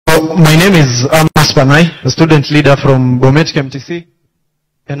So my name is Aspanai, a student leader from Bomet KMTC.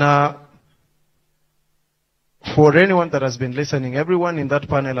 And for anyone that has been listening, everyone in that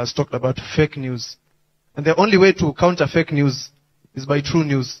panel has talked about fake news. And the only way to counter fake news is by true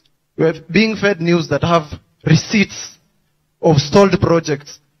news. We are being fed news that have receipts of stalled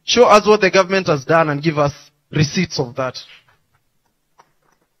projects. Show us what the government has done and give us receipts of that.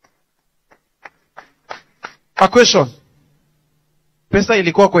 A question. Pesa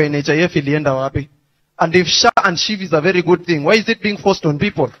ilikuwa kwa NHIF ilienda wapi? And if SHA and SHIF is a very good thing, why is it being forced on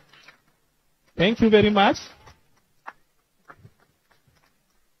people? Thank you very much.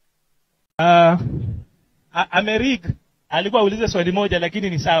 Amerig alikuwa ulize swali moja lakini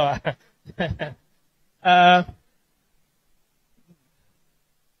ni sawa.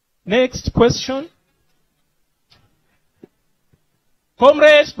 Next question.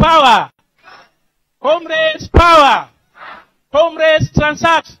 Comrades power. Comrades power. Comrades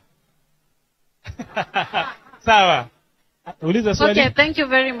transact. Sawa. Uliza swali. Okay, thank you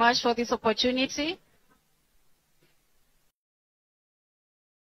very much for this opportunity.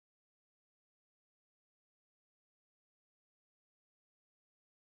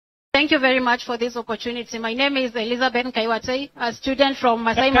 Thank you very much for this opportunity. My name is Elizabeth Kaiwatei, a student from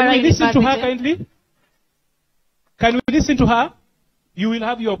Masai Mara University. Can we listen to her kindly? Can we listen to her? You will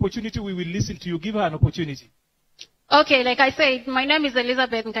have your opportunity. We will listen to you. Give her an opportunity. Okay, like I said, my name is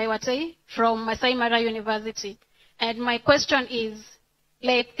Elizabeth Kaiwatei from Masai Mara University. And my question is,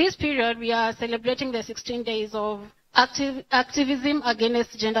 like this period, we are celebrating the 16 days of activism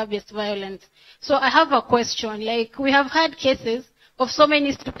against gender-based violence. So I have a question. Like, we have had cases of so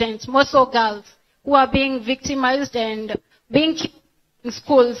many students, more so girls, who are being victimized and being killed in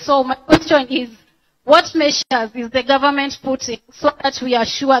school. So my question is, what measures is the government putting so that we are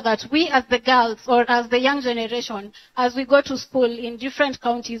sure that we as the girls or as the young generation, as we go to school in different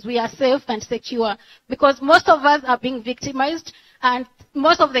counties, we are safe and secure? Because most of us are being victimized, and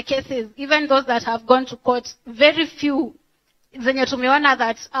most of the cases, even those that have gone to court, very few zenye tumeona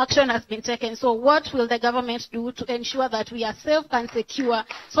that action has been taken. So what will the government do to ensure that we are safe and secure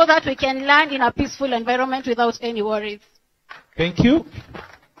so that we can learn in a peaceful environment without any worries? Thank you.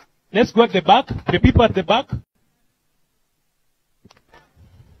 Let's go at the back. The people at the back.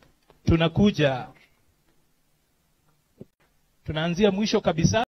 Tunakuja. Tunaanzia mwisho kabisa.